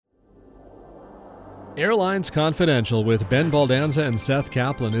Airlines Confidential with Ben Baldanza and Seth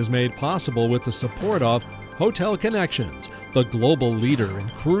Kaplan is made possible with the support of Hotel Connections, the global leader in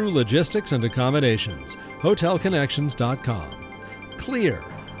crew logistics and accommodations. HotelConnections.com. Clear,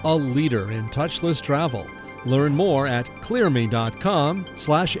 a leader in touchless travel. Learn more at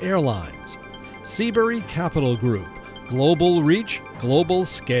clearme.com/airlines. Seabury Capital Group, global reach, global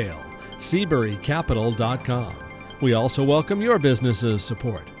scale. SeaburyCapital.com. We also welcome your business's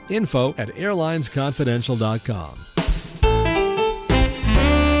support. Info at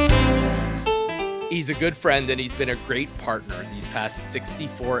airlinesconfidential.com. He's a good friend and he's been a great partner these past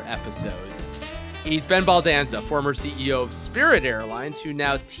 64 episodes. He's Ben Baldanza, former CEO of Spirit Airlines, who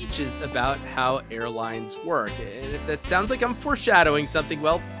now teaches about how airlines work. And if that sounds like I'm foreshadowing something,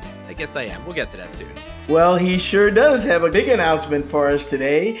 well, I guess I am. We'll get to that soon. Well, he sure does have a big announcement for us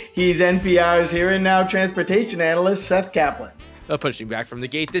today. He's NPR's Here and Now transportation analyst, Seth Kaplan. Pushing back from the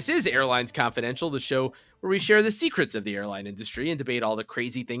gate, this is Airlines Confidential, the show where we share the secrets of the airline industry and debate all the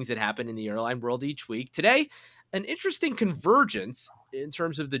crazy things that happen in the airline world each week. Today, an interesting convergence in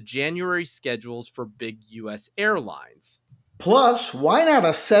terms of the January schedules for big U.S. airlines. Plus, why not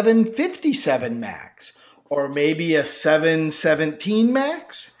a 757 MAX? Or maybe a 717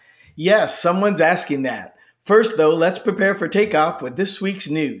 MAX? Yes, someone's asking that. First, though, let's prepare for takeoff with this week's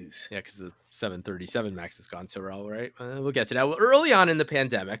news. Yeah, because the 737 MAX has gone so well, right? We'll get to that. Well, early on in the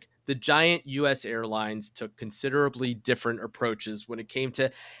pandemic, the giant U.S. airlines took considerably different approaches when it came to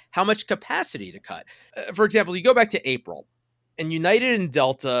how much capacity to cut. For example, you go back to April, and United and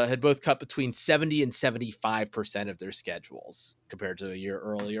Delta had both cut between 70 and 75% of their schedules compared to a year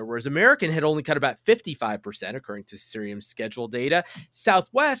earlier, whereas American had only cut about 55%, according to Cirium's schedule data.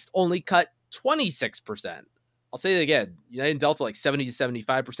 Southwest only cut 26%. I'll say it again. United and Delta like 70 to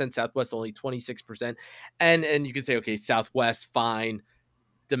 75%, Southwest only 26%. And you could say, okay, Southwest, fine,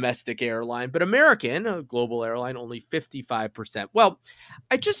 domestic airline, but American, a global airline, only 55%. Well,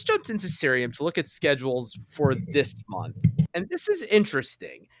 I just jumped into Cirium to look at schedules for this month, and this is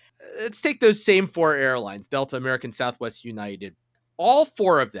interesting. Let's take those same four airlines, Delta, American, Southwest, United. All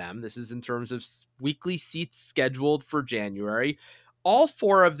four of them, this is in terms of weekly seats scheduled for January, all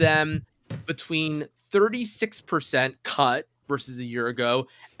four of them between 36% cut versus a year ago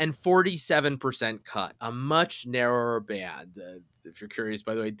and 47% cut, a much narrower band. If you're curious,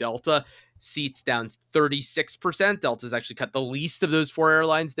 by the way, Delta seats down 36%. Delta's actually cut the least of those four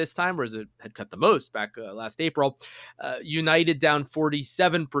airlines this time, whereas it had cut the most back last April. United down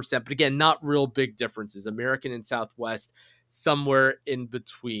 47%, but again, not real big differences. American and Southwest somewhere in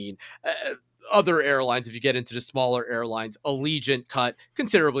between. Other airlines, if you get into the smaller airlines, Allegiant cut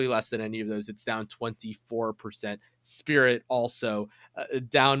considerably less than any of those. It's down 24%. Spirit also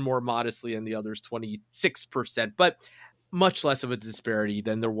down more modestly, and the others 26%, but much less of a disparity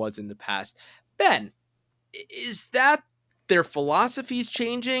than there was in the past. Ben, is that their philosophies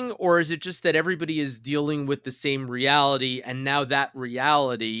changing, or is it just that everybody is dealing with the same reality, and now that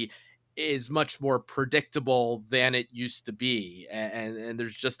reality is much more predictable than it used to be, and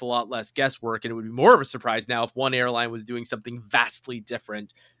there's just a lot less guesswork, and it would be more of a surprise now if one airline was doing something vastly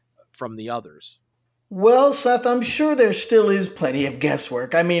different from the others? Well, Seth, I'm sure there still is plenty of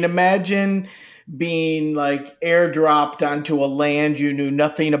guesswork. I mean, imagine being like airdropped onto a land you knew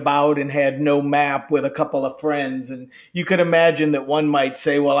nothing about and had no map with a couple of friends. And you could imagine that one might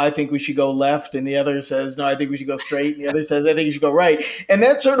say, well, I think we should go left. And the other says, no, I think we should go straight. And the other says, I think you should go right. And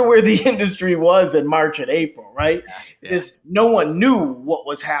that's sort of where the industry was in March and April, right? Yeah. No one knew what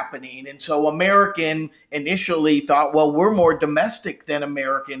was happening. And so American initially thought, well, we're more domestic than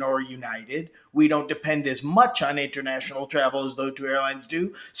American or United. We don't depend as much on international travel as those two airlines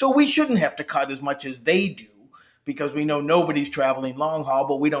do. So we shouldn't have to cut as much as they do because we know nobody's traveling long haul,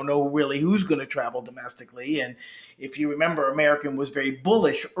 but we don't know really who's going to travel domestically. And if you remember, American was very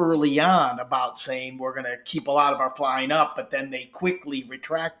bullish early on about saying we're going to keep a lot of our flying up, but then they quickly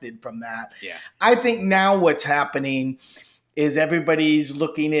retracted from that. Yeah. I think now what's happening is everybody's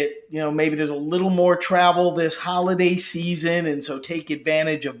looking at, maybe there's a little more travel this holiday season, and so take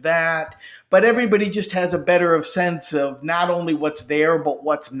advantage of that. But everybody just has a better sense of not only what's there, but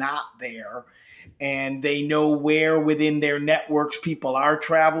what's not there. And they know where within their networks people are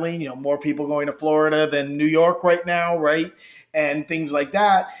traveling, more people going to Florida than New York right now, right? And things like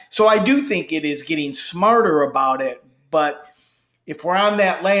that. So I do think it is getting smarter about it. But if we're on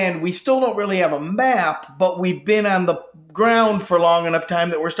that land, we still don't really have a map, but we've been on the ground for long enough time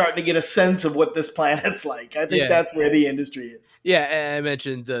that we're starting to get a sense of what this planet's like. I think that's where the industry is. Yeah, I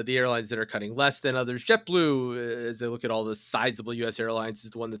mentioned the airlines that are cutting less than others. JetBlue, as I look at all the sizable U.S. airlines,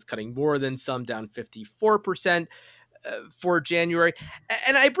 is the one that's cutting more than some, down 54% for January.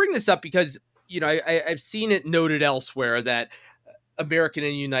 And I bring this up because, I've seen it noted elsewhere that American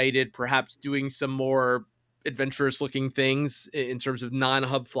and United perhaps doing some more adventurous looking things in terms of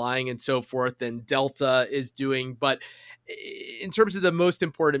non-hub flying and so forth than Delta is doing. But in terms of the most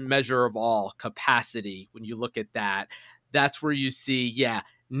important measure of all, capacity, when you look at that, that's where you see,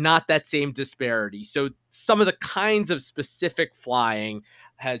 not that same disparity. So some of the kinds of specific flying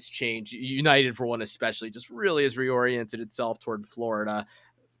has changed. United, for one especially, just really has reoriented itself toward Florida.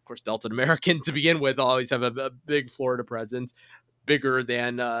 Of course, Delta and American to begin with always have a big Florida presence, bigger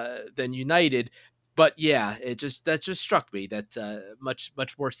than United. But that just struck me that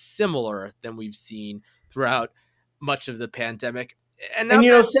much more similar than we've seen throughout much of the pandemic. And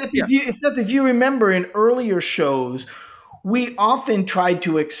Seth, if you remember in earlier shows, we often tried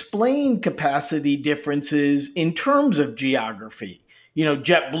to explain capacity differences in terms of geography.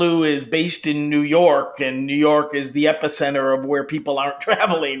 JetBlue is based in New York, and New York is the epicenter of where people aren't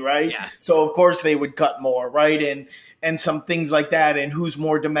traveling, right? Yeah. So of course they would cut more, right? And some things like that, and who's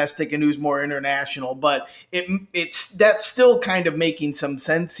more domestic and who's more international. But that's still kind of making some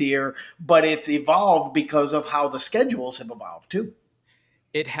sense here, but it's evolved because of how the schedules have evolved too.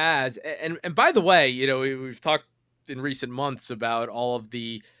 It has. And by the way, we've talked in recent months about all of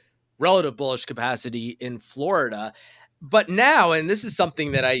the relative bullish capacity in Florida. But now, and this is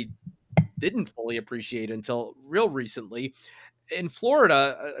something that I didn't fully appreciate until real recently, in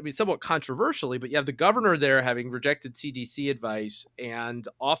Florida, somewhat controversially, but you have the governor there having rejected CDC advice and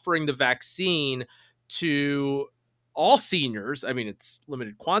offering the vaccine to all seniors. It's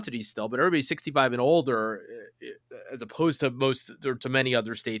limited quantities still, but everybody 65 and older, as opposed to many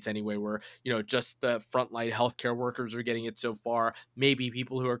other states anyway, where, just the frontline healthcare workers are getting it so far. Maybe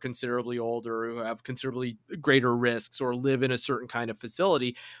people who are considerably older, who have considerably greater risks or live in a certain kind of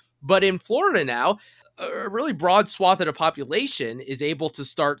facility. But in Florida now, a really broad swath of the population is able to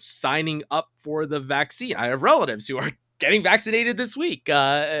start signing up for the vaccine. I have relatives who are getting vaccinated this week,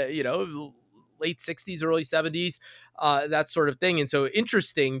 late 60s, early 70s, that sort of thing. And so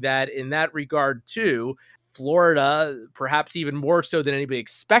interesting that in that regard too, Florida, perhaps even more so than anybody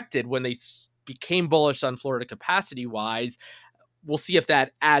expected when they became bullish on Florida capacity wise. We'll see if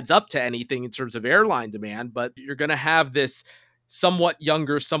that adds up to anything in terms of airline demand, but you're going to have this somewhat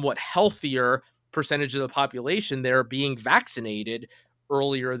younger, somewhat healthier percentage of the population there being vaccinated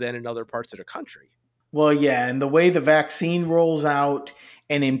earlier than in other parts of the country. Well, yeah, and the way the vaccine rolls out,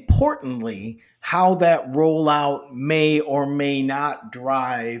 and importantly, how that rollout may or may not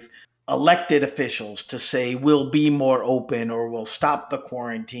drive elected officials to say we'll be more open, or we'll stop the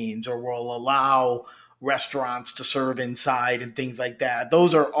quarantines, or we'll allow restaurants to serve inside and things like that.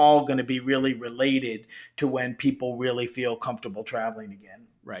 Those are all going to be really related to when people really feel comfortable traveling again.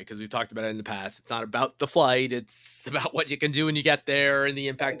 Right, because we've talked about it in the past. It's not about the flight. It's about what you can do when you get there and the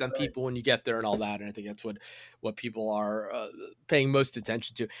impact on people when you get there and all that. And I think that's what people are paying most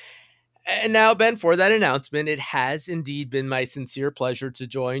attention to. And now, Ben, for that announcement, it has indeed been my sincere pleasure to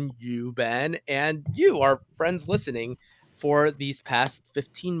join you, Ben, and you, our friends listening, for these past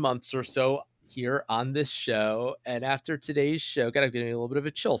 15 months or so here on this show. And after today's show, God, I'm getting a little bit of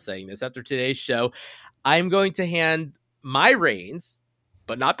a chill saying this. After today's show, I'm going to hand my reins,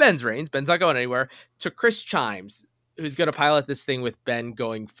 but not Ben's reins. Ben's not going anywhere, to Chris Chimes, who's going to pilot this thing with Ben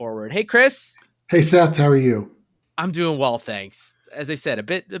going forward. Hey, Chris. Hey, Seth. How are you? I'm doing well, thanks. As I said, a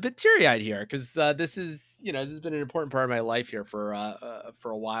bit teary-eyed here because this has been an important part of my life here for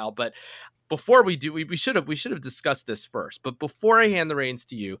a while. But before we do, we should have discussed this first. But before I hand the reins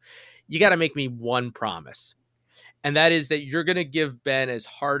to you, you got to make me one promise, and that is that you're going to give Ben as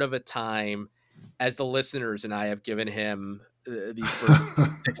hard of a time as the listeners and I have given him these first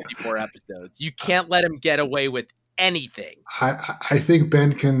 64 episodes. You can't let him get away with anything. I think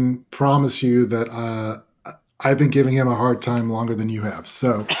Ben can promise you that I've been giving him a hard time longer than you have.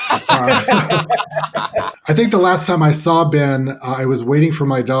 So, I think the last time I saw Ben, I was waiting for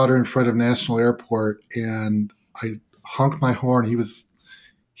my daughter in front of National Airport, and I honked my horn. He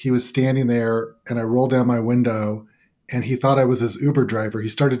was standing there, and I rolled down my window, and he thought I was his Uber driver. He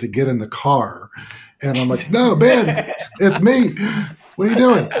started to get in the car, and I'm like, "No, Ben, it's me. What are you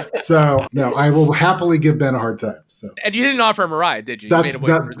doing?" So, no, I will happily give Ben a hard time. So, and you didn't offer him a ride, did you? That's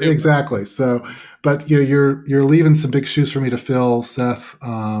exactly. So, but you're leaving some big shoes for me to fill, Seth.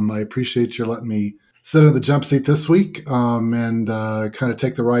 I appreciate you letting me sit in the jump seat this week and kind of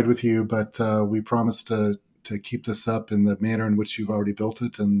take the ride with you. But we promise to keep this up in the manner in which you've already built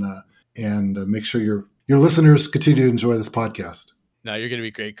it, and make sure your listeners continue to enjoy this podcast. No, you're going to be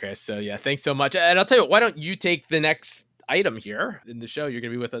great, Chris. So yeah, thanks so much. And I'll tell you what, why don't you take the next item here in the show. You're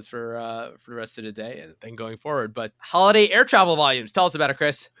going to be with us for the rest of the day and then going forward. But holiday air travel volumes. Tell us about it,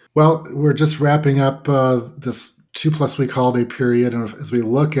 Chris. Well, we're just wrapping up this 2+ week holiday period. And as we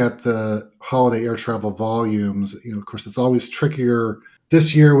look at the holiday air travel volumes, of course, it's always trickier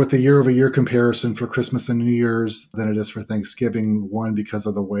this year with the year-over-year comparison for Christmas and New Year's than it is for Thanksgiving. One, because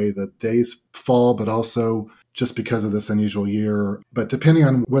of the way the days fall, but also just because of this unusual year. But depending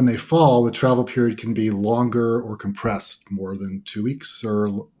on when they fall, the travel period can be longer or compressed, more than 2 weeks or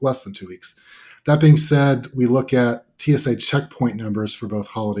less than 2 weeks. That being said, we look at TSA checkpoint numbers for both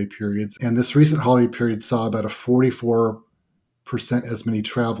holiday periods. And this recent holiday period saw about a 44% as many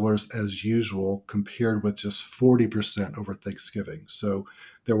travelers as usual, compared with just 40% over Thanksgiving. So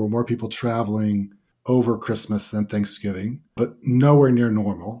there were more people traveling over Christmas than Thanksgiving, but nowhere near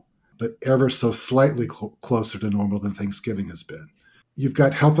normal, but ever so slightly closer to normal than Thanksgiving has been. You've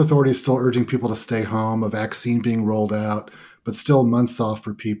got health authorities still urging people to stay home, a vaccine being rolled out, but still months off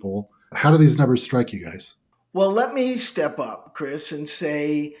for people. How do these numbers strike you guys? Well, let me step up, Chris, and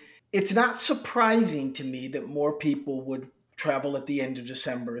say it's not surprising to me that more people would travel at the end of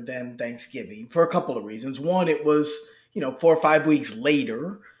December than Thanksgiving for a couple of reasons. One, it was, 4 or 5 weeks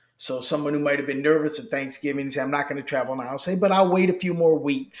later. So someone who might have been nervous at Thanksgiving say, I'm not going to travel now, say, but I'll wait a few more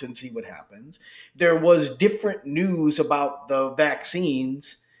weeks and see what happens. There was different news about the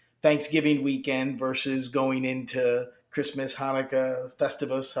vaccines Thanksgiving weekend versus going into Christmas, Hanukkah,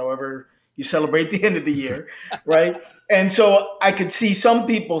 Festivus, however you celebrate the end of the year, right? And so I could see some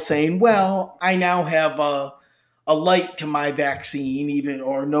people saying, well, I now have a light to my vaccine, even,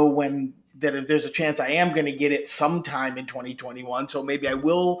 or know when that if there's a chance I am going to get it sometime in 2021, so maybe I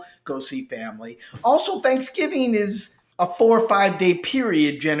will go see family. Also, Thanksgiving is a 4 or 5 day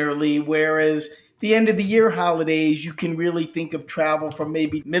period generally, whereas the end of the year holidays, you can really think of travel from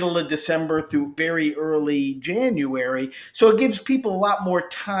maybe middle of December through very early January. So it gives people a lot more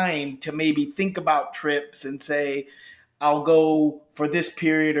time to maybe think about trips and say, I'll go for this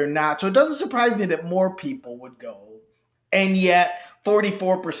period or not. So it doesn't surprise me that more people would go. And yet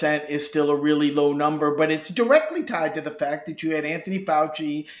 44% is still a really low number, but it's directly tied to the fact that you had Anthony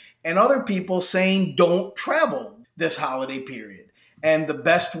Fauci and other people saying don't travel this holiday period. And the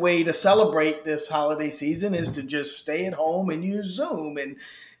best way to celebrate this holiday season is to just stay at home and use Zoom. And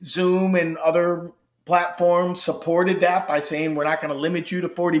Zoom and other platforms supported that by saying we're not going to limit you to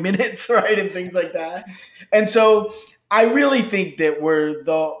 40 minutes, right? And things like that. And so I really think that we're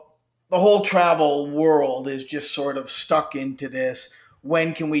the whole travel world is just sort of stuck into this.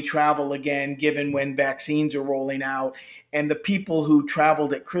 When can we travel again, given when vaccines are rolling out? And the people who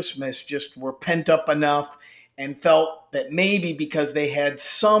traveled at Christmas just were pent up enough and felt that maybe because they had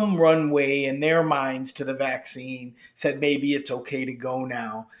some runway in their minds to the vaccine, said maybe it's okay to go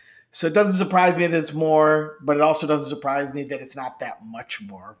now. So it doesn't surprise me that it's more, but it also doesn't surprise me that it's not that much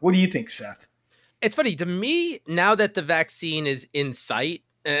more. What do you think, Seth? It's funny to me now that the vaccine is in sight,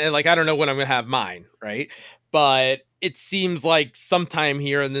 and I don't know when I'm going to have mine, right? But it seems like sometime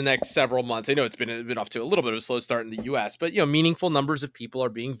here in the next several months, I know it's been off to a little bit of a slow start in the US, but meaningful numbers of people are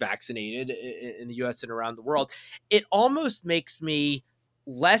being vaccinated in the US and around the world. It almost makes me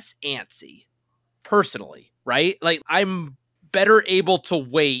less antsy personally, right? Like I'm better able to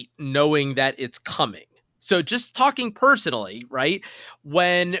wait knowing that it's coming. So just talking personally, right?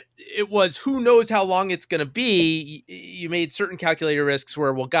 When it was who knows how long it's going to be, you made certain calculated risks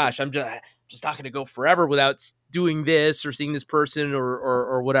where, well, gosh, I'm just not going to go forever without doing this or seeing this person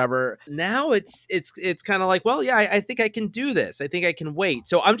or whatever. Now it's kind of like, well, yeah, I think I can do this. I think I can wait.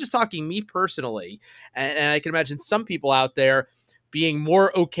 So I'm just talking me personally, and I can imagine some people out there being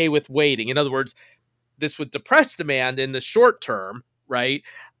more okay with waiting. In other words, this would depress demand in the short term, right?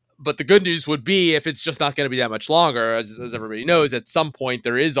 But the good news would be if it's just not going to be that much longer, as everybody knows, at some point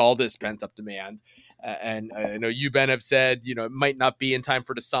there is all this pent up demand. And I know you, Ben, have said, it might not be in time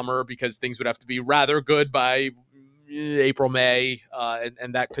for the summer because things would have to be rather good by April, May,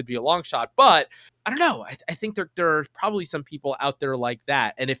 and that could be a long shot. But I don't know. I think there are probably some people out there like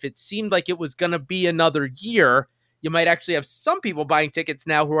that. And if it seemed like it was going to be another year, you might actually have some people buying tickets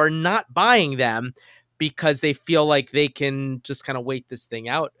now who are not buying them because they feel like they can just kind of wait this thing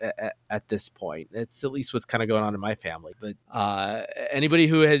out at this point. It's at least what's kind of going on in my family. But anybody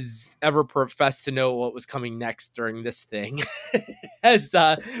who has ever professed to know what was coming next during this thing has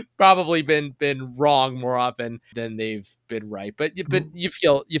probably been wrong more often than they've been right. But you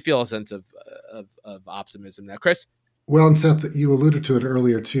feel a sense of optimism now, Chris. Well, and Seth, you alluded to it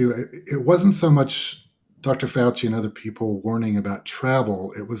earlier too. It wasn't so much Dr. Fauci and other people warning about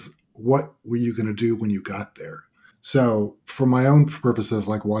travel. It was, what were you going to do when you got there? So for my own purposes,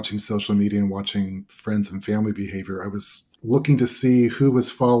 like watching social media and watching friends and family behavior, I was looking to see who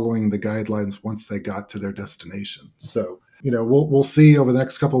was following the guidelines once they got to their destination. So, we'll see over the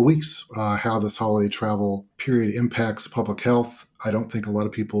next couple of weeks how this holiday travel period impacts public health. I don't think a lot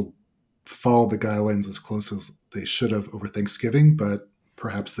of people followed the guidelines as close as they should have over Thanksgiving, but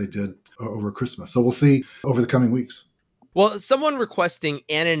perhaps they did over Christmas. So we'll see over the coming weeks. Well, someone requesting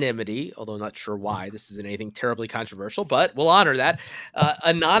anonymity, although not sure why this isn't anything terribly controversial, but we'll honor that.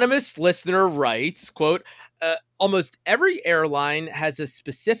 Anonymous listener writes, quote, almost every airline has a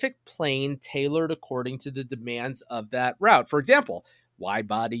specific plane tailored according to the demands of that route. For example, wide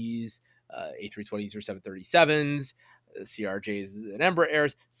bodies, A320s or 737s, CRJs and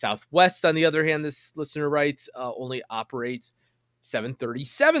Embraers. Southwest, on the other hand, this listener writes, only operates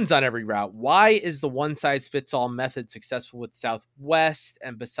 737s on every route. Why is the one-size-fits-all method successful with Southwest?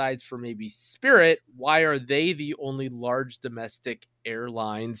 And besides for maybe Spirit, why are they the only large domestic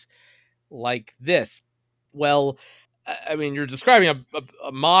airlines like this? Well, I mean, you're describing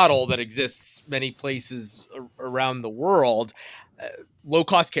a model that exists many places around the world.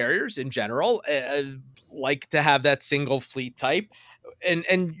 Low-cost carriers in general like to have that single fleet type.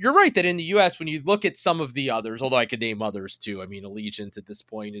 And you're right that in the U.S., when you look at some of the others, although I could name others too. I mean, Allegiant at this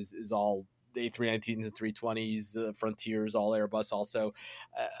point is all the A319s and 320s, Frontiers, all Airbus also.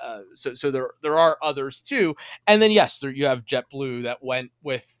 So there are others too. And then, yes, you have JetBlue that went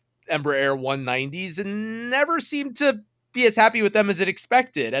with Embraer 190s and never seemed to be as happy with them as it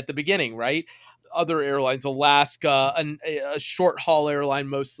expected at the beginning, right? Other airlines, Alaska, a short haul airline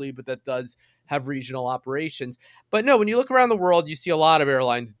mostly, but that does have regional operations. But no, when you look around the world, you see a lot of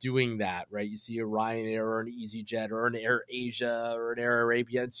airlines doing that, right? You see a Ryanair or an EasyJet or an Air Asia or an Air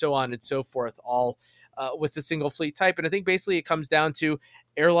Arabia and so on and so forth, all with a single fleet type. And I think basically it comes down to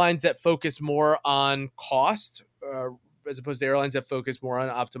airlines that focus more on cost as opposed to airlines that focus more on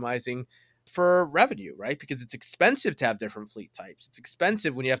optimizing for revenue, right? Because it's expensive to have different fleet types. It's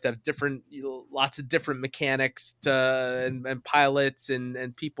expensive when you have to have different, lots of different mechanics and pilots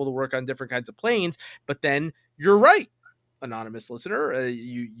and people to work on different kinds of planes. But then you're right, anonymous listener,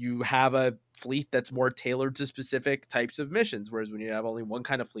 you have a fleet that's more tailored to specific types of missions. Whereas when you have only one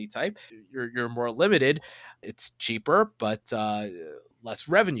kind of fleet type, you're more limited. It's cheaper, but less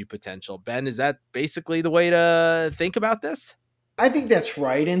revenue potential. Ben, is that basically the way to think about this? I think that's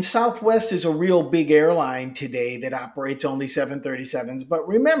right. And Southwest is a real big airline today that operates only 737s. But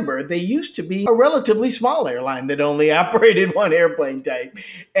remember, they used to be a relatively small airline that only operated one airplane type.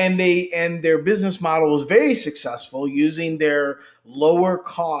 And their business model was very successful, using their lower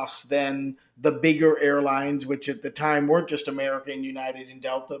costs than the bigger airlines, which at the time weren't just American, United, and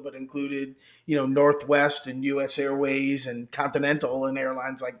Delta, but included, Northwest and US Airways and Continental and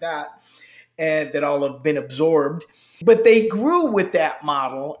airlines like that, and that all have been absorbed. But they grew with that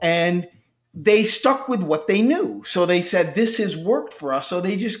model and they stuck with what they knew. So they said, this has worked for us. So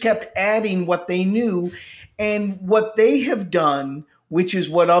they just kept adding what they knew. And what they have done, which is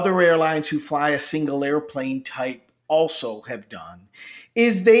what other airlines who fly a single airplane type also have done,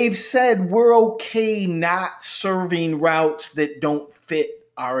 is they've said, we're okay not serving routes that don't fit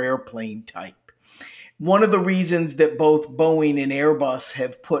our airplane type. One of the reasons that both Boeing and Airbus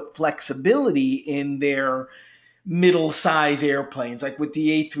have put flexibility in their middle-size airplanes, like with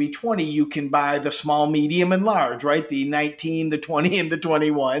the A320, you can buy the small, medium, and large, right? The 19, the 20, and the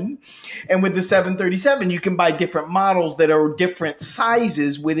 21. And with the 737, you can buy different models that are different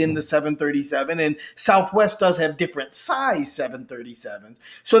sizes within the 737. And Southwest does have different size 737s.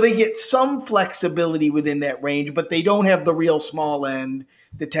 So they get some flexibility within that range, but they don't have the real small end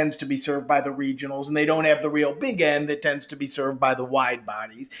that tends to be served by the regionals, and they don't have the real big end that tends to be served by the wide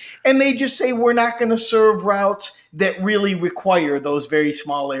bodies. And they just say, we're not going to serve routes that really require those very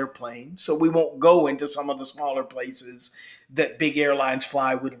small airplanes. So we won't go into some of the smaller places that big airlines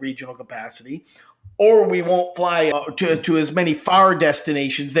fly with regional capacity. Or we won't fly to as many far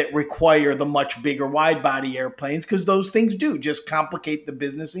destinations that require the much bigger wide-body airplanes, because those things do just complicate the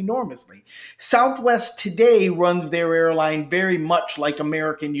business enormously. Southwest today runs their airline very much like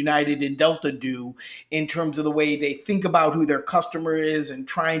American, United, and Delta do in terms of the way they think about who their customer is and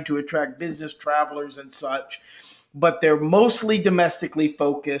trying to attract business travelers and such. But they're mostly domestically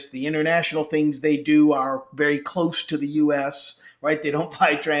focused. The international things they do are very close to the U.S., right? They don't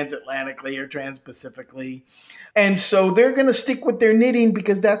fly transatlantically or transpacifically. And so they're going to stick with their knitting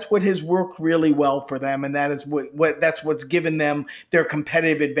because that's what has worked really well for them. And that is that's what's given them their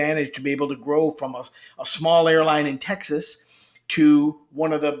competitive advantage to be able to grow from a small airline in Texas to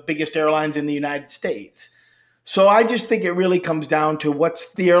one of the biggest airlines in the United States. So I just think it really comes down to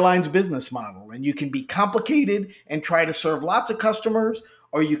what's the airline's business model. And you can be complicated and try to serve lots of customers,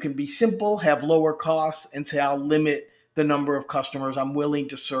 or you can be simple, have lower costs, and say, I'll limit the number of customers I'm willing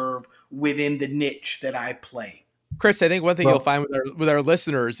to serve within the niche that I play. Chris, I think one thing you'll find with our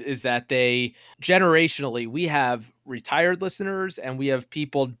listeners is that they generationally, we have retired listeners and we have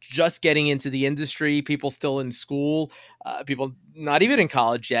people just getting into the industry, people still in school, people not even in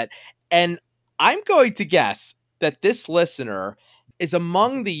college yet. And I'm going to guess that this listener is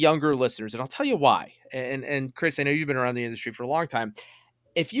among the younger listeners. And I'll tell you why. And Chris, I know you've been around the industry for a long time.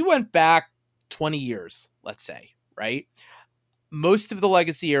 If you went back 20 years, let's say, right, most of the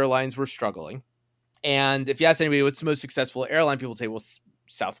legacy airlines were struggling. And if you ask anybody what's the most successful airline, people say, well,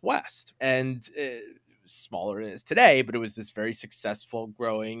 Southwest. And smaller than it is today, but it was this very successful,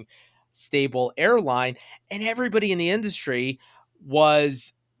 growing, stable airline. And everybody in the industry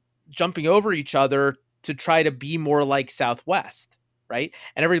was jumping over each other to try to be more like Southwest, right?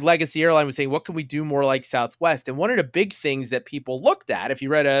 And every legacy airline was saying, what can we do more like Southwest? And one of the big things that people looked at, if you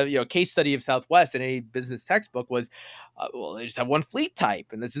read a case study of Southwest in a business textbook, was, well, they just have one fleet type,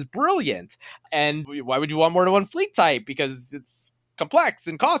 and this is brilliant. And why would you want more than one fleet type? Because it's complex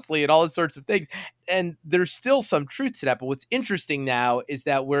and costly and all those sorts of things. And there's still some truth to that. But what's interesting now is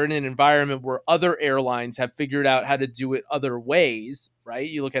that we're in an environment where other airlines have figured out how to do it other ways, right?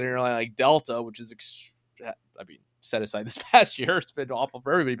 You look at an airline like Delta, which is, set aside this past year, it's been awful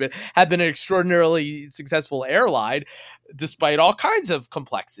for everybody, but had been an extraordinarily successful airline despite all kinds of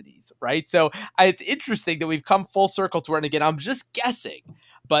complexities, right? So it's interesting that we've come full circle to where, and again, I'm just guessing,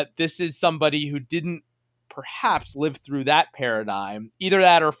 but this is somebody who didn't perhaps live through that paradigm, either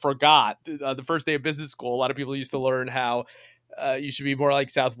that or forgot the first day of business school. A lot of people used to learn how you should be more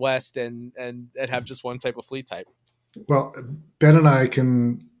like Southwest and have just one type of fleet type. Well, Ben and I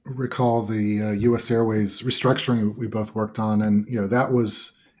can recall the U.S. Airways restructuring we both worked on, and that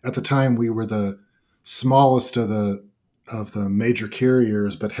was, at the time, we were the smallest of the major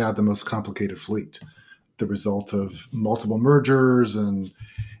carriers, but had the most complicated fleet, the result of multiple mergers and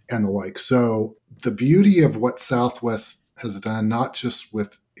the like. So the beauty of what Southwest has done, not just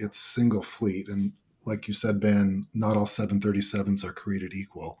with its single fleet, and like you said, Ben, not all 737s are created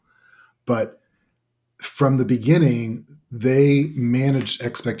equal, but from the beginning, they managed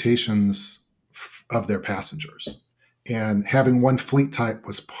expectations of their passengers. And having one fleet type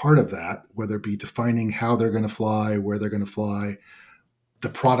was part of that, whether it be defining how they're going to fly, where they're going to fly, the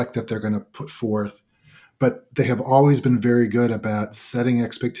product that they're going to put forth. But they have always been very good about setting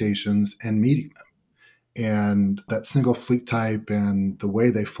expectations and meeting them. And that single fleet type and the way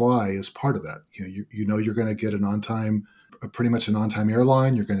they fly is part of that. You're going to get pretty much an on-time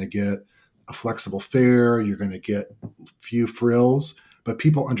airline. You're going to get a flexible fare, you're going to get few frills, but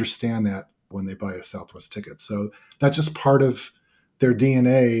people understand that when they buy a Southwest ticket. So that's just part of their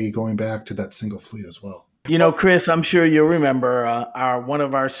DNA going back to that single fleet as well. Chris, I'm sure you'll remember one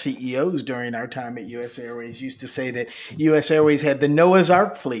of our CEOs during our time at U.S. Airways used to say that U.S. Airways had the Noah's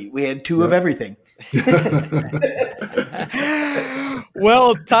Ark fleet. We had two of everything.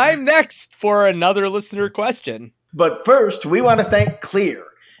 Well, time next for another listener question. But first, we want to thank Clear.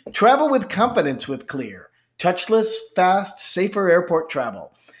 Travel with confidence with Clear. Touchless, fast, safer airport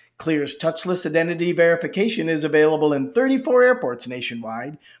travel. Clear's touchless identity verification is available in 34 airports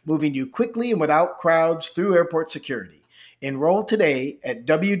nationwide, moving you quickly and without crowds through airport security. Enroll today at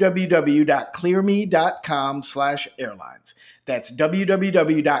www.clearme.com/airlines. That's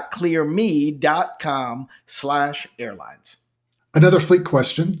www.clearme.com/airlines. Another fleet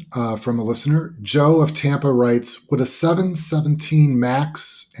question from a listener. Joe of Tampa writes, would a 717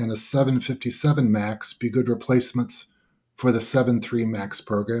 MAX and a 757 MAX be good replacements for the 73 MAX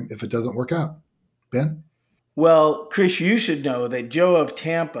program if it doesn't work out? Ben? Well, Chris, you should know that Joe of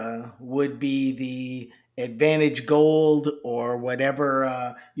Tampa would be the Advantage Gold or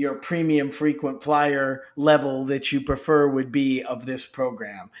whatever your premium frequent flyer level that you prefer would be of this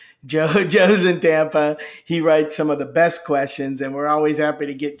program. Joe's in Tampa. He writes some of the best questions, and we're always happy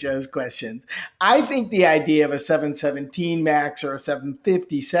to get Joe's questions. I think the idea of a 717 MAX or a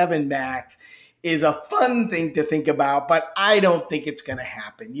 757 MAX is a fun thing to think about, but I don't think it's going to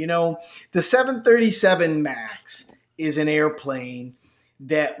happen. The 737 MAX is an airplane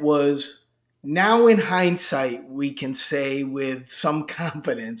that was, now in hindsight, we can say with some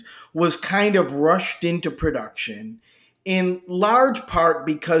confidence, was kind of rushed into production in large part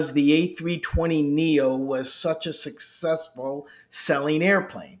because the A320neo was such a successful selling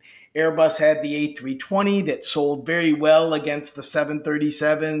airplane. Airbus had the A320 that sold very well against the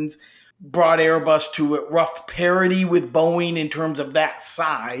 737s, brought Airbus to a rough parity with Boeing in terms of that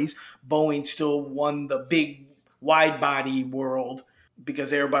size. Boeing still won the big wide body world,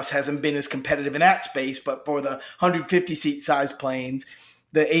 because Airbus hasn't been as competitive in that space. But for the 150 seat size planes,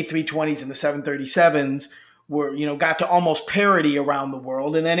 the A320s and the 737s were, got to almost parity around the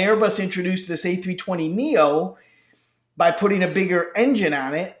world. And then Airbus introduced this A320neo by putting a bigger engine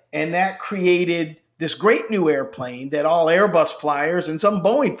on it. And that created this great new airplane that all Airbus flyers and some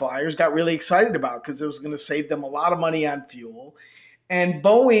Boeing flyers got really excited about, because it was going to save them a lot of money on fuel. And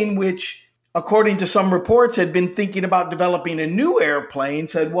Boeing, which according to some reports had been thinking about developing a new airplane,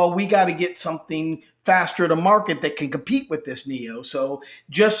 said, well, we got to get something faster to market that can compete with this Neo. So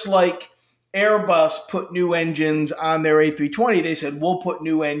just like Airbus put new engines on their A320, they said, we'll put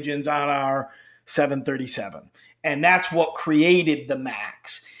new engines on our 737. And that's what created the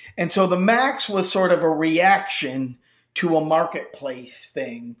MAX. And so the MAX was sort of a reaction to a marketplace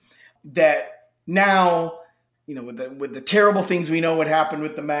thing that now, with the terrible things we know what happened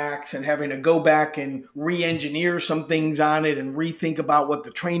with the MAX, and having to go back and re-engineer some things on it and rethink about what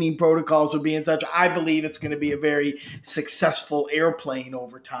the training protocols would be and such, I believe it's going to be a very successful airplane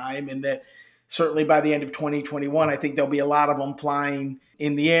over time, and that certainly by the end of 2021, I think there'll be a lot of them flying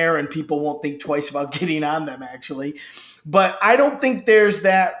in the air and people won't think twice about getting on them, actually. But I don't think there's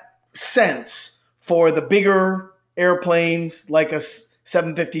that sense for the bigger airplanes like a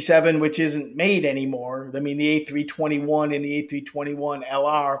 757, which isn't made anymore. I mean, the A321 and the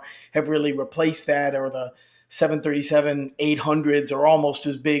A321LR have really replaced that, or the 737-800s are almost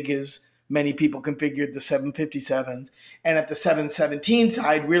as big as many people configured the 757s. And at the 717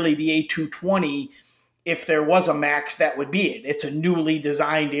 side, really the A220, if there was a MAX, that would be it. It's a newly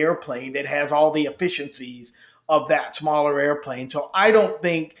designed airplane that has all the efficiencies of that smaller airplane. So I don't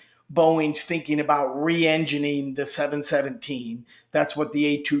think Boeing's thinking about re-engineing the 717. That's what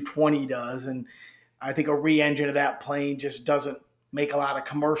the A220 does. And I think a re-engine of that plane just doesn't make a lot of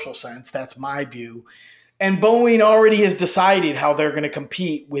commercial sense. That's my view. And Boeing already has decided how they're going to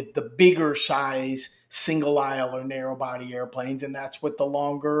compete with the bigger size single aisle or narrow body airplanes. And that's with the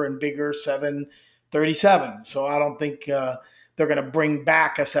longer and bigger 737. So I don't think they're going to bring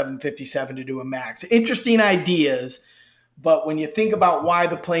back a 757 to do a MAX. Interesting ideas. But when you think about why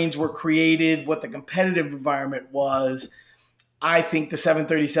the planes were created, what the competitive environment was, I think the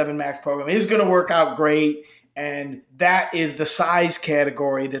 737 MAX program is going to work out great. And that is the size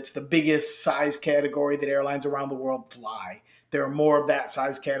category that's the biggest size category that airlines around the world fly. There are more of that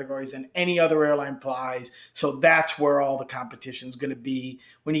size categories than any other airline flies. So that's where all the competition is going to be.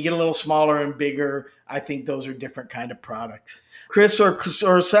 When you get a little smaller and bigger, I think those are different kind of products. Chris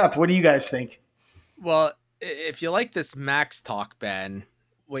or Seth, what do you guys think? Well, if you like this MAX talk, Ben,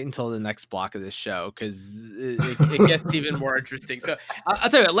 wait until the next block of this show, because it gets even more interesting. So I'll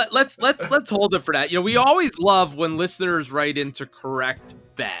tell you what, let's hold it for that. We always love when listeners write in to correct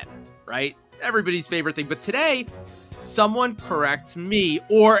Ben, right? Everybody's favorite thing. But today, someone corrects me,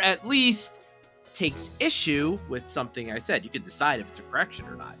 or at least takes issue with something I said. You can decide if it's a correction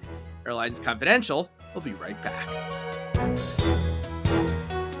or not. Airlines Confidential. We'll be right back.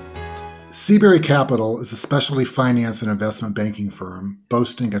 Seabury Capital is a specialty finance and investment banking firm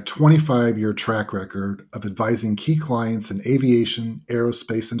boasting a 25-year track record of advising key clients in aviation,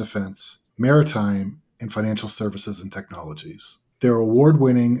 aerospace and defense, maritime, and financial services and technologies. Their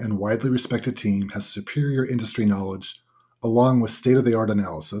award-winning and widely respected team has superior industry knowledge, along with state-of-the-art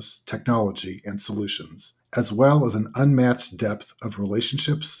analysis, technology, and solutions, as well as an unmatched depth of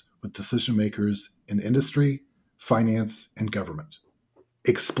relationships with decision-makers in industry, finance, and government.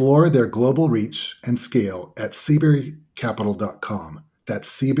 Explore their global reach and scale at SeaburyCapital.com. That's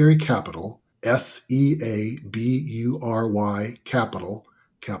Seabury Capital, SEABURY Capital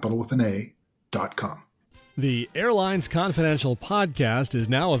with an A.com. The Airlines Confidential podcast is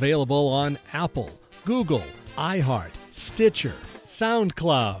now available on Apple, Google, iHeart, Stitcher,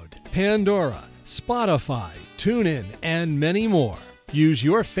 SoundCloud, Pandora, Spotify, TuneIn, and many more. Use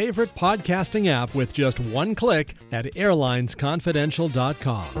your favorite podcasting app with just one click at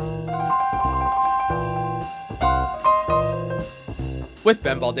airlinesconfidential.com. With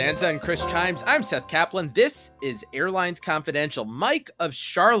Ben Baldanza and Chris Chimes, I'm Seth Kaplan. This is Airlines Confidential. Mike of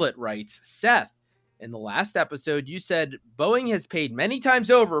Charlotte writes, Seth, in the last episode, you said Boeing has paid many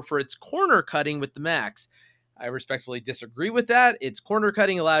times over for its corner cutting with the MAX. I respectfully disagree with that. Its corner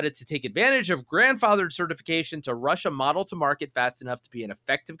cutting allowed it to take advantage of grandfathered certification to rush a model to market fast enough to be an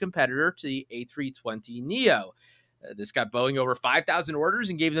effective competitor to the A320neo. This got Boeing over 5,000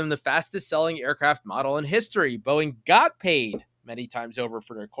 orders and gave them the fastest selling aircraft model in history. Boeing got paid many times over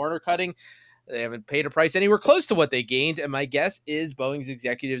for their corner cutting. They haven't paid a price anywhere close to what they gained, and my guess is Boeing's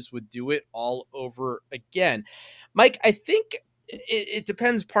executives would do it all over again. Mike, I think it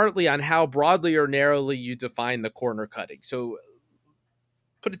depends partly on how broadly or narrowly you define the corner cutting. So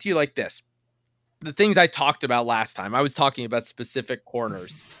put it to you like this. The things I talked about last time, I was talking about specific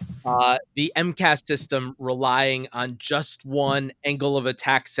corners. The MCAS system relying on just one angle of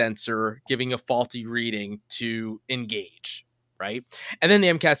attack sensor giving a faulty reading to engage, right? And then the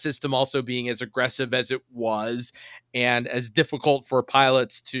MCAS system also being as aggressive as it was and as difficult for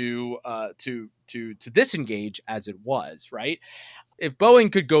pilots to disengage as it was, right? If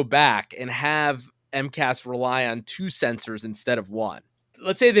Boeing could go back and have MCAS rely on two sensors instead of one,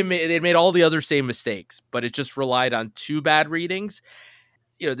 let's say they made all the other same mistakes, but it just relied on two bad readings,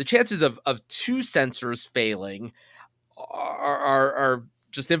 the chances of two sensors failing are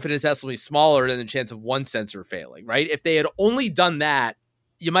just infinitesimally smaller than the chance of one sensor failing, right? If they had only done that,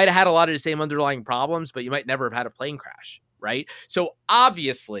 you might have had a lot of the same underlying problems, but you might never have had a plane crash, right? So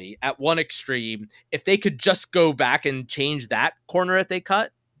obviously, at one extreme, if they could just go back and change that corner that they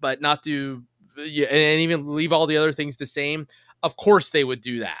cut, but not do, and even leave all the other things the same, of course they would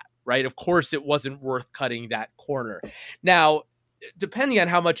do that, right? Of course it wasn't worth cutting that corner. Now, depending on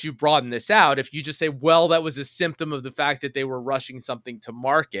how much you broaden this out, if you just say, well, that was a symptom of the fact that they were rushing something to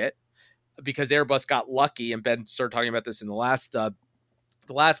market because Airbus got lucky, and Ben started talking about this in the last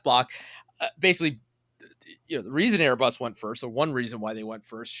block, basically, the reason Airbus went first, or one reason why they went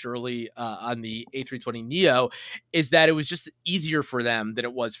first, surely on the A320neo, is that it was just easier for them than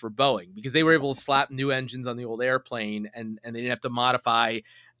it was for Boeing, because they were able to slap new engines on the old airplane, and they didn't have to modify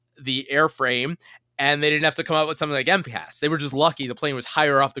the airframe, and they didn't have to come up with something like MCAS. They were just lucky the plane was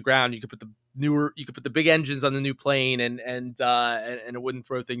higher off the ground. You could put the big engines on the new plane, and it wouldn't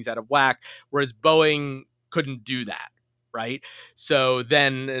throw things out of whack. Whereas Boeing couldn't do that, right? So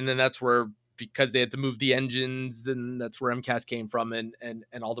then that's where, because they had to move the engines, then that's where MCAS came from, and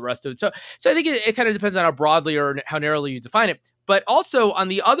all the rest of it. So I think it kind of depends on how broadly or how narrowly you define it. But also, on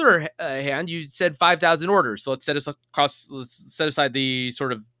the other hand, you said 5,000 orders. So let's set aside the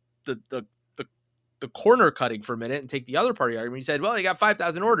sort of the corner cutting for a minute and take the other part of the argument. You said, well, they got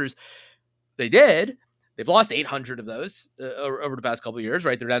 5,000 orders. They did. They've lost 800 of those over the past couple of years,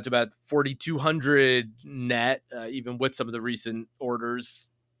 right? They're down to about 4,200 net, even with some of the recent orders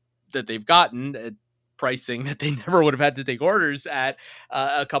that they've gotten at pricing that they never would have had to take orders at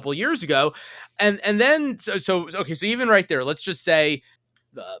a couple of years ago. And then, so even right there, let's just say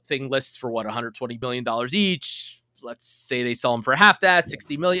the thing lists for $120 million each. Let's say they sell them for half that,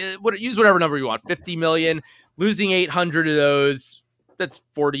 60 million, use whatever number you want, 50 million, losing 800 of those, that's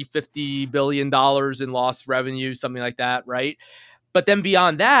 50 billion dollars in lost revenue, something like that, right? But then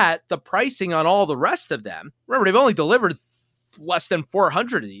beyond that, the pricing on all the rest of them, remember, they've only delivered less than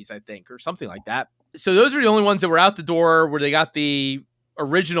 400 of these, I think, or something like that. So those are the only ones that were out the door where they got the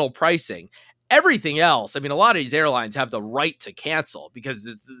original pricing. Everything else, I mean, a lot of these airlines have the right to cancel, because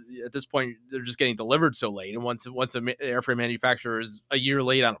at this point, they're just getting delivered so late. And once an airframe manufacturer is a year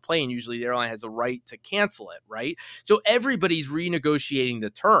late on a plane, usually the airline has a right to cancel it, right? So everybody's renegotiating the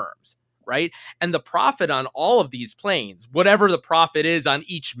terms, right? And the profit on all of these planes, whatever the profit is on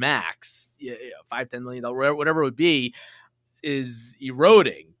each MAX, $5-10 million, whatever it would be, is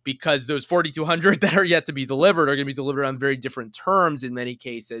eroding, because those 4,200 that are yet to be delivered are going to be delivered on very different terms in many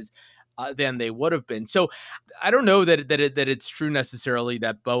cases than they would have been. So I don't know that it's true necessarily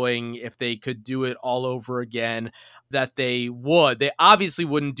that Boeing, if they could do it all over again, that they would. They obviously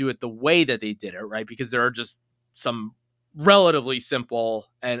wouldn't do it the way that they did it, right? Because there are just some relatively simple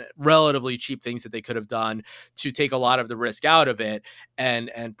and relatively cheap things that they could have done to take a lot of the risk out of it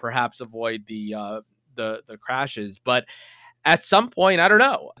and perhaps avoid the crashes. But at some point, I don't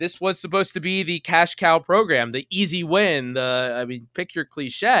know. This was supposed to be the cash cow program, the easy win. Pick your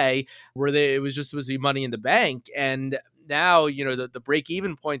cliche, where it was just supposed to be money in the bank. And now, the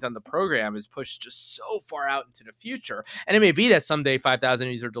break-even point on the program is pushed just so far out into the future. And it may be that someday 5,000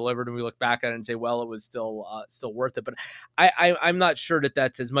 of these are delivered and we look back at it and say, well, it was still worth it. But I'm not sure that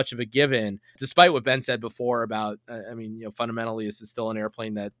that's as much of a given, despite what Ben said before about, fundamentally, this is still an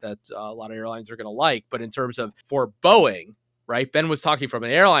airplane that a lot of airlines are going to like. But in terms of for Boeing, right? Ben was talking from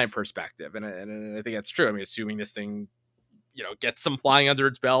an airline perspective, and I think that's true. I mean, assuming this thing, gets some flying under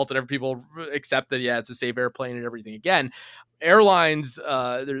its belt and every people accept that, it's a safe airplane and everything again. Airlines,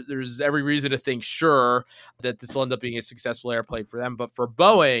 there's every reason to think, sure, that this will end up being a successful airplane for them. But for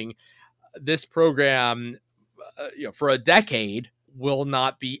Boeing, this program, for a decade will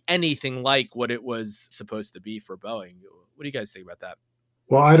not be anything like what it was supposed to be for Boeing. What do you guys think about that?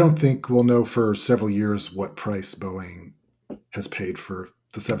 Well, I don't think we'll know for several years what price Boeing has paid for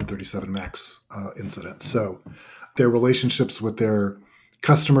the 737 MAX incident. So their relationships with their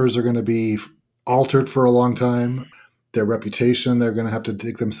customers are going to be altered for a long time. their reputation they're going to have to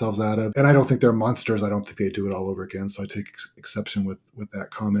dig themselves out of. And I don't think they're monsters. I don't think they do it all over again. So I take exception with that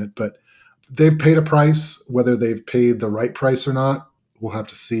comment. But they've paid a price. Whether they've paid the right price or not, we'll have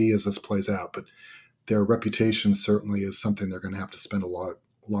to see as this plays out. But their reputation certainly is something they're going to have to spend a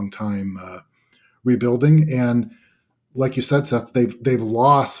long time rebuilding. And like you said, Seth, they've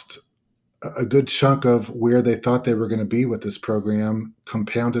lost a good chunk of where they thought they were going to be with this program,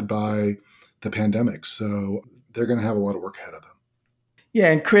 compounded by the pandemic. So they're going to have a lot of work ahead of them.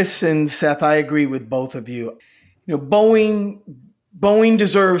 Yeah, and Chris and Seth, I agree with both of you. You know, Boeing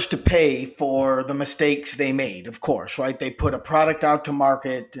deserves to pay for the mistakes they made, of course, right? They put a product out to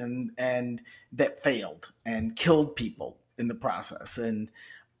market and that failed and killed people in the process. And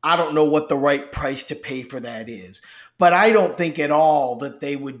I don't know what the right price to pay for that is. But I don't think at all that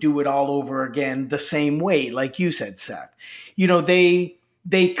they would do it all over again the same way, like you said, Seth. You know, they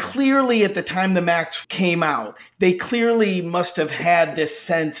clearly, at the time the Max came out, they clearly must have had this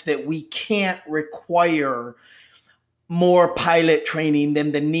sense that we can't require more pilot training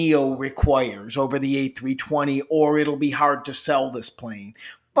than the Neo requires over the A320, or it'll be hard to sell this plane.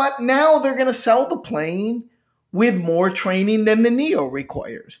 But now they're going to sell the plane with more training than the Neo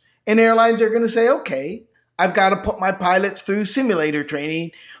requires. And airlines are going to say, okay, I've got to put my pilots through simulator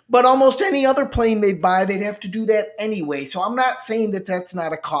training, but almost any other plane they'd buy, they'd have to do that anyway. So I'm not saying that that's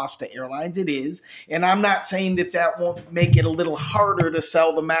not a cost to airlines. It is. And I'm not saying that that won't make it a little harder to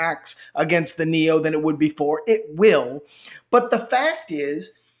sell the Max against the Neo than it would before. It will. But the fact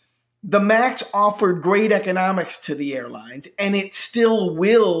is, the Max offered great economics to the airlines, and it still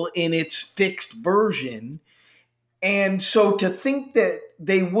will in its fixed version. And so to think that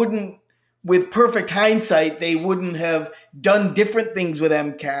they wouldn't, with perfect hindsight, they wouldn't have done different things with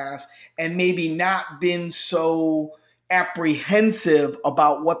MCAS and maybe not been so apprehensive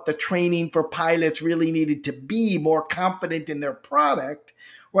about what the training for pilots really needed to be, more confident in their product,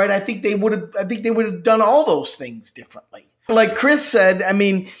 right? I think they would have done all those things differently. Like Chris said, I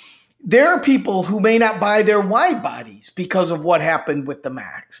mean, there are people who may not buy their wide bodies because of what happened with the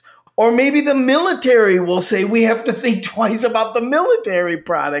Max. Or maybe the military will say we have to think twice about the military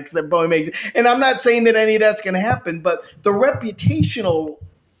products that Boeing makes. And I'm not saying that any of that's going to happen, but the reputational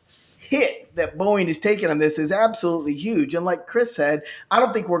hit that Boeing is taking on this is absolutely huge. And like Chris said, I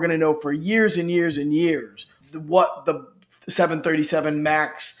don't think we're going to know for years and years and years what the 737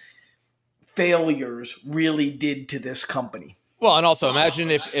 MAX failures really did to this company. Well, and also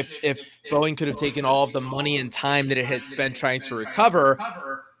imagine if Boeing could have taken all of the money and time that it has spent trying to recover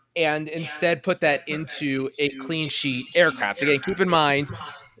and instead put that into a clean sheet aircraft. Again, keep in mind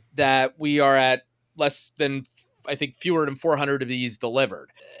that we are at less than, I think, fewer than 400 of these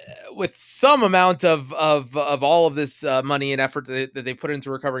delivered. With some amount of all of this money and effort that they put into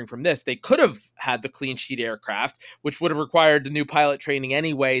recovering from this, they could have had the clean sheet aircraft, which would have required the new pilot training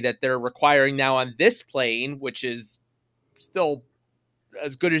anyway that they're requiring now on this plane, which is still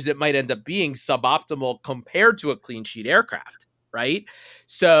as good as it might end up being, suboptimal compared to a clean sheet aircraft. Right.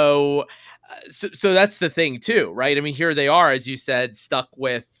 So that's the thing, too. Right. I mean, here they are, as you said, stuck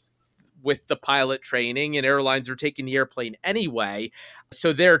with the pilot training, and airlines are taking the airplane anyway.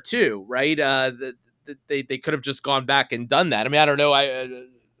 So there, too. Right. They could have just gone back and done that. I mean, I don't know. I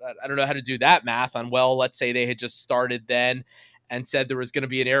don't know how to do that math on, well, let's say they had just started then and said there was going to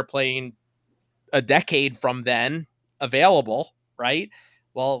be an airplane a decade from then available. Right.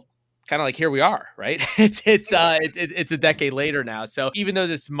 Well, kind of like here we are, right? It's a decade later now. So even though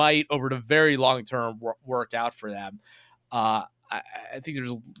this might over the very long term work out for them, I think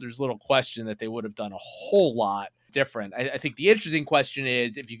there's little question that they would have done a whole lot different. I think the interesting question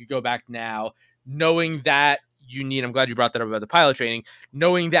is if you could go back now, knowing that you need, I'm glad you brought that up about the pilot training,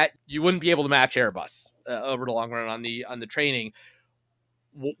 knowing that you wouldn't be able to match Airbus over the long run on the training,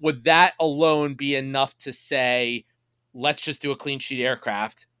 would that alone be enough to say, let's just do a clean sheet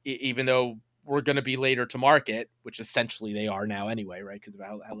aircraft, even though we're going to be later to market, which essentially they are now anyway, right? Because of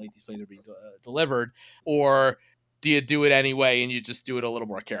how late these planes are being delivered. Or do you do it anyway and you just do it a little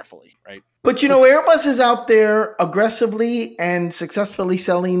more carefully, right? But, Airbus is out there aggressively and successfully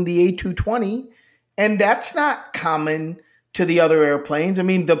selling the A220, and that's not common to the other airplanes. I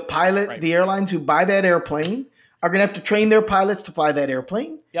mean, the airlines who buy that airplane are going to have to train their pilots to fly that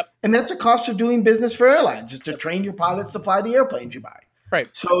airplane. Yep. And that's a cost of doing business for airlines, is to train your pilots to fly the airplanes you buy. Right.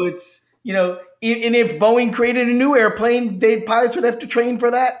 So it's, and if Boeing created a new airplane, pilots would have to train for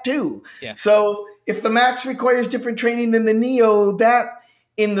that too. Yeah. So if the Max requires different training than the Neo, that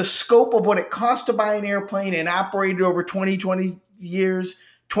in the scope of what it costs to buy an airplane and operate it over 20 years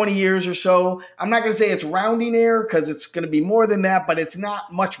or so, I'm not going to say it's rounding error because it's going to be more than that, but it's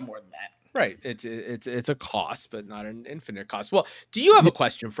not much more than that. Right. It's a cost, but not an infinite cost. Well, do you have a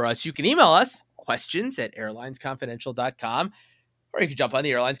question for us? You can email us questions@airlinesconfidential.com, or you can jump on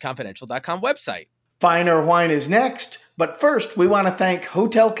the airlinesconfidential.com website. Fine or Wine is next, but first we want to thank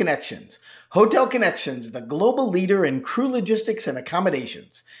Hotel Connections. Hotel Connections, the global leader in crew logistics and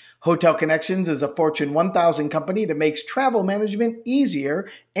accommodations. Hotel Connections is a Fortune 1000 company that makes travel management easier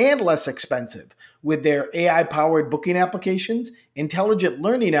and less expensive with their AI-powered booking applications, intelligent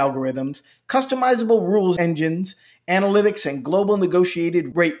learning algorithms, customizable rules engines, analytics, and global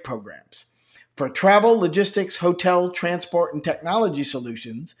negotiated rate programs. For travel, logistics, hotel, transport, and technology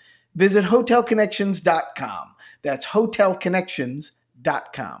solutions, visit hotelconnections.com. That's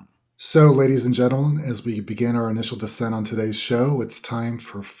hotelconnections.com. So, ladies and gentlemen, as we begin our initial descent on today's show, it's time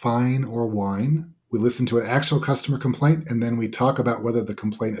for Fine or Wine. We listen to an actual customer complaint, and then we talk about whether the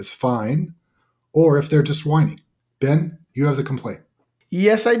complaint is fine or if they're just whining. Ben, you have the complaint.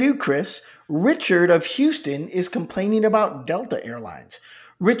 Yes, I do, Chris. Richard of Houston is complaining about Delta Airlines.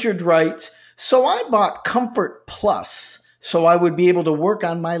 Richard writes, "So I bought Comfort Plus so I would be able to work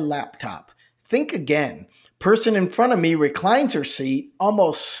on my laptop. Think again. Person in front of me reclines her seat,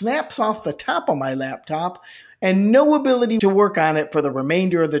 almost snaps off the top of my laptop, and no ability to work on it for the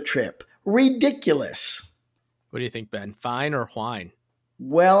remainder of the trip. Ridiculous." What do you think, Ben? Fine or whine?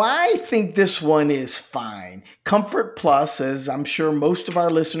 Well, I think this one is fine. Comfort Plus, as I'm sure most of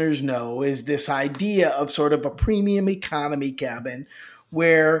our listeners know, is this idea of sort of a premium economy cabin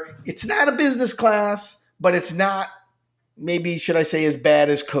where it's not a business class, but it's not, maybe should I say, as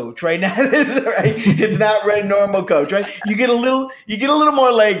bad as coach, right? Now it is, right? It's not normal coach, right? You get a little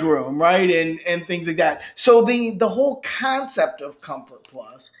more leg room, right? And things like that. So the whole concept of Comfort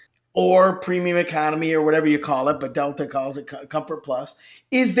Plus, or premium economy, or whatever you call it, but Delta calls it Comfort Plus,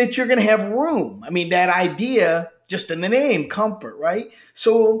 is that you're going to have room. I mean, that idea, just in the name, comfort, right?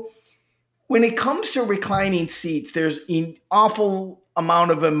 So when it comes to reclining seats, there's an awful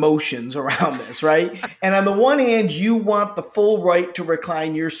amount of emotions around this, right? And on the one hand, you want the full right to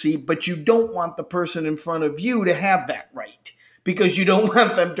recline your seat, but you don't want the person in front of you to have that right, because you don't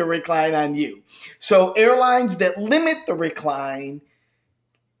want them to recline on you. So airlines that limit the recline,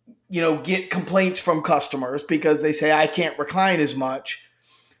 get complaints from customers because they say, I can't recline as much.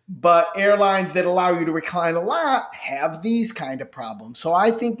 But airlines that allow you to recline a lot have these kind of problems. So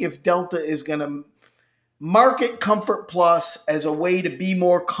I think if Delta is going to market Comfort Plus as a way to be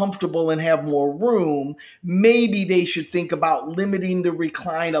more comfortable and have more room, maybe they should think about limiting the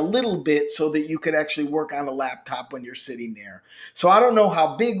recline a little bit so that you could actually work on a laptop when you're sitting there. So I don't know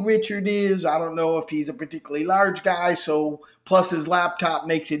how big Richard is. I don't know if he's a particularly large guy, so plus his laptop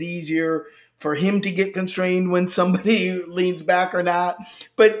makes it easier for him to get constrained when somebody leans back or not.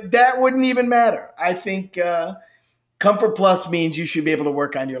 But that wouldn't even matter. I think Comfort Plus means you should be able to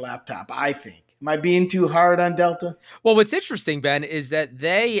work on your laptop, I think. Am I being too hard on Delta? Well, what's interesting, Ben, is that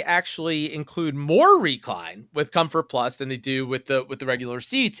they actually include more recline with Comfort Plus than they do with the regular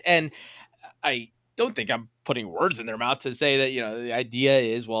seats. And I don't think I'm putting words in their mouth to say that, the idea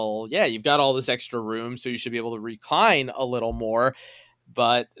is, well, yeah, you've got all this extra room, so you should be able to recline a little more.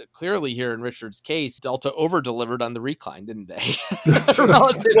 But clearly here in Richard's case, Delta over-delivered on the recline, didn't they?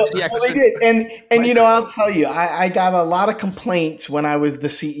 Well, they did. And I'll tell you, I got a lot of complaints when I was the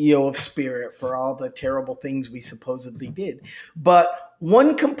CEO of Spirit for all the terrible things we supposedly did. But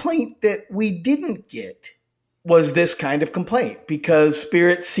one complaint that we didn't get was this kind of complaint, because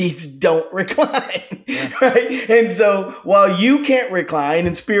Spirit seats don't recline, right? And so while you can't recline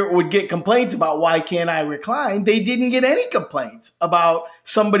and Spirit would get complaints about why can't I recline, they didn't get any complaints about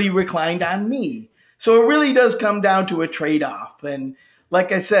somebody reclined on me. So it really does come down to a trade-off. And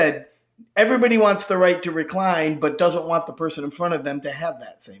like I said, everybody wants the right to recline, but doesn't want the person in front of them to have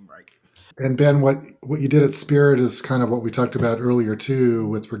that same right. And Ben, what you did at Spirit is kind of what we talked about earlier too,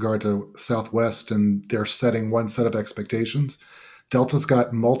 with regard to Southwest, and they're setting one set of expectations. Delta's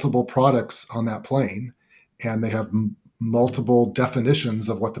got multiple products on that plane, and they have multiple definitions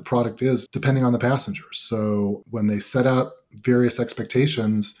of what the product is depending on the passengers. So when they set out various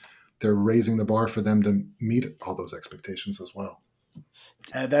expectations, they're raising the bar for them to meet all those expectations as well.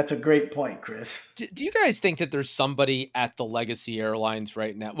 That's a great point, Chris. Do you guys think that there's somebody at the Legacy Airlines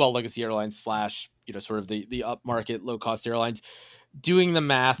right now? Well, Legacy Airlines / sort of the upmarket low cost airlines, doing the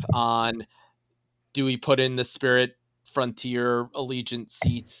math on, do we put in the Spirit, Frontier, Allegiant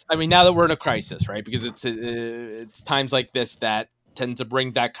seats? I mean, now that we're in a crisis, right? Because it's times like this that tend to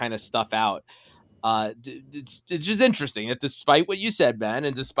bring that kind of stuff out. It's just interesting that despite what you said, Ben,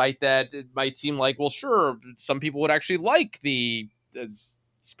 and despite that, it might seem like, well, sure, some people would actually like the, as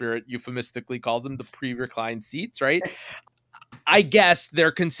Spirit euphemistically calls them, the pre-reclined seats, right? I guess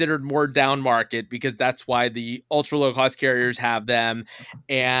they're considered more down market because that's why the ultra low cost carriers have them.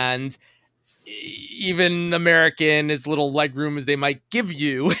 And even American, as little leg room as they might give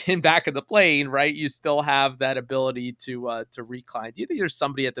you in back of the plane, right? You still have that ability to recline. Do you think there's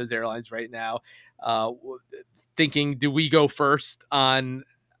somebody at those airlines right now thinking, do we go first on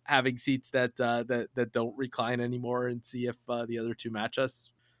having seats that don't recline anymore and see if the other two match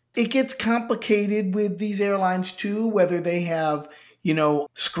us? It gets complicated with these airlines too, whether they have,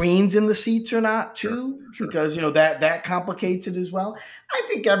 screens in the seats or not too, Sure. because, that complicates it as well. I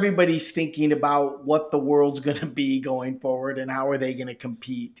think everybody's thinking about what the world's going to be going forward and how are they going to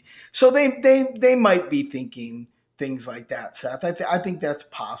compete. So they might be thinking things like that, Seth. I think that's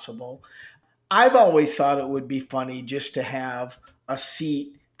possible. I've always thought it would be funny just to have a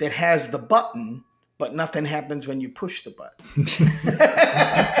seat that has the button, but nothing happens when you push the button.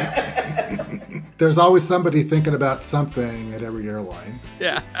 There's always somebody thinking about something at every airline.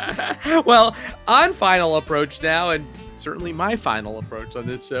 Yeah. Well, on Final Approach now, and certainly my final approach on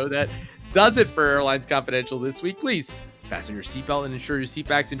this show, that does it for Airlines Confidential this week. Please fasten your seatbelt and ensure your seat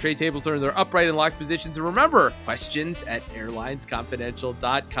backs and tray tables are in their upright and locked positions. And remember, questions at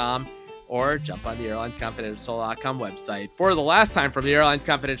airlinesconfidential.com. or jump on the airlinesconfidential.com website. For the last time from the Airlines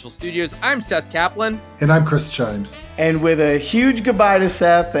Confidential studios, I'm Seth Kaplan. And I'm Chris Chimes. And with a huge goodbye to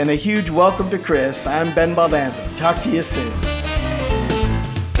Seth and a huge welcome to Chris, I'm Ben Baldanza. Talk to you soon.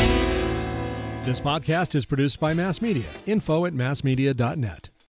 This podcast is produced by Mass Media. Info@massmedia.net.